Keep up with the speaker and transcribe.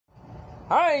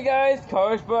Hi guys,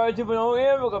 Carspire 2.0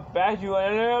 here. Welcome back to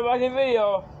another unboxing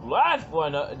video. Last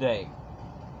one of the day.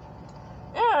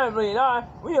 And believe it or not,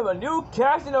 we have a new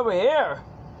casting over here.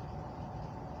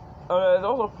 It's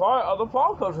also part of the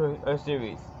pop culture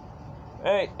series.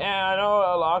 Hey, and I know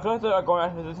a lot of collectors are going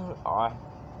after this one.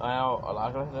 I know a lot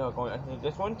of collectors are going after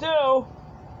this one too.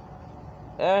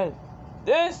 And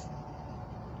this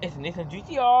is Nissan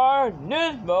GTR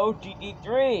Nismo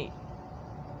GT3.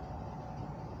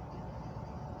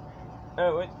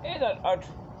 Which is a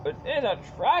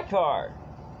track car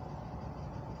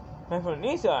from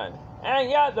Nissan. And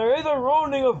yeah, there is a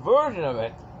rolling version of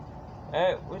it,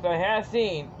 which I have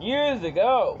seen years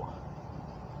ago.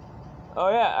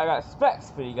 Oh yeah, I got specs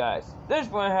for you guys. This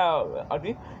one has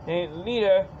a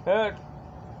liter turbocharged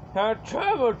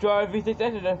V6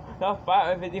 engine of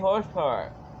 550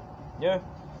 horsepower. Yeah,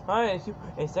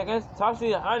 in seconds, top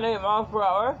speed 108 miles per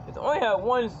hour. It's only had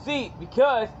one seat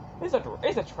because it's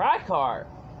a track car.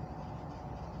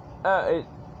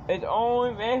 It's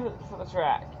only made for the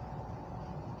track.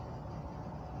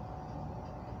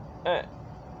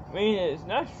 Meaning it's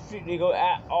not street legal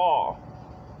at all.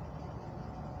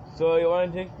 So you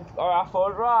want to take the car out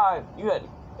for a drive, you had to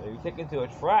be taken to a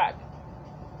track.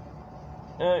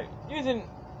 Using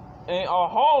a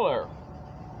hauler.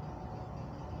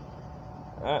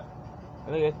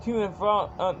 Like a two in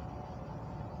front on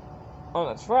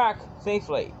the track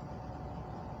safely.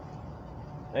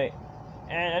 Hey,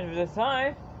 and after this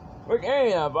time, we're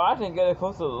getting a box and get a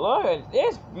closer look at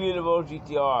this beautiful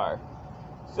GTR.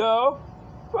 So,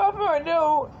 without further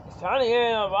ado, it's time to get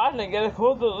in a box and get a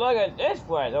closer look at this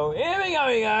one. So here we go,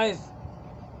 you guys.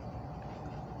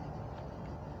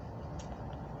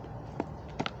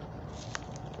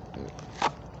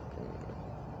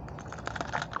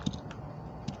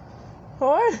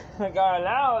 What? I got it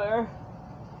louder.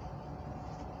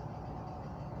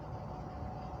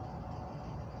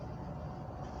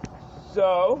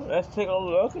 So, let's take a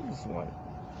look at this one.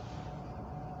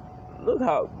 Look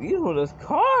how beautiful this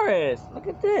car is. Look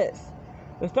at this.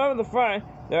 Let's start with the front.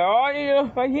 There are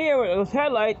right here with those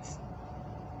headlights.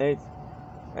 And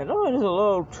oh, there's a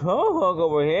little tow hook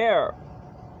over here.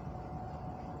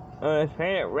 It's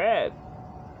painted red.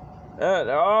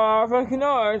 There are front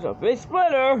canards, a big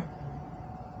splitter.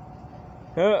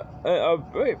 A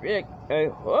very big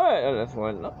hood on this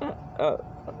one. Look at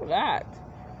that.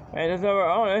 And there's number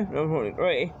on it, number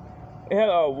 23. It had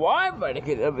a wide body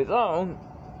kit of its own.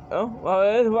 Oh, well,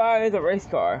 this is why it's a race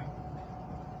car.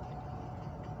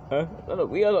 Little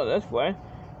wheels on this one.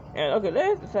 And look at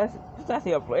this. It's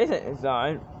actually a PlayStation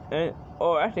design.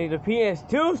 Or actually the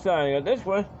PS2 sign of this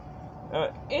one.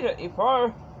 It's a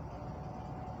part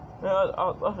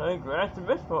of a Gran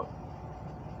Turismo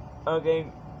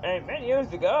game many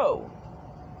years ago.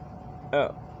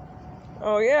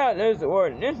 Oh yeah, there's the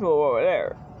word Nismo over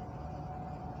there.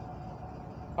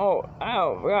 Oh, I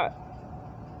forgot.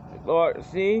 Lord,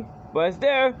 see? But it's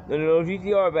there, the little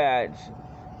GTR badge.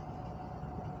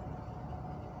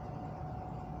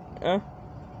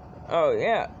 Oh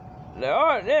yeah. There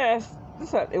are this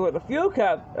is where the fuel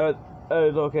cap is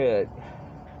located.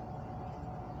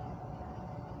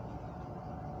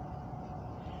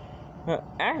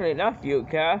 Actually, not fuel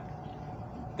cap.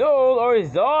 Those are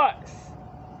exhausts.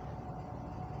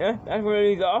 Yeah, that's where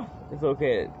the exhaust is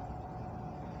located.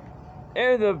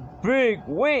 There's a big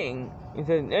wing. It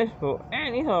says Nismo,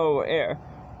 and he's over there.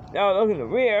 Now look in the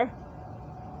rear,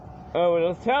 with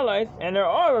those tail lights, and there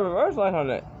are reverse lights on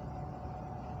it.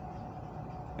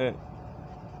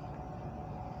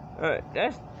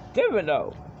 That's different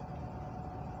though.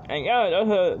 And yeah, those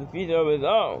are the features of his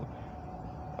own.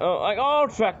 Like all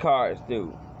track cars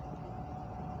do.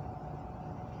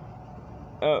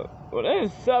 Well,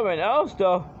 there's something else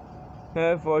though,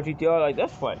 for a GTR like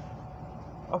this one.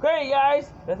 Okay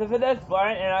guys, that's it for this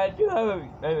one, and I do have a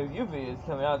review videos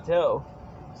coming out too.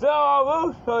 So I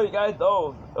will show you guys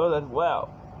those as well.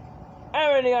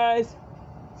 Alrighty guys,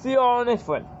 see you all on this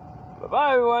one. Bye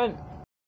bye everyone.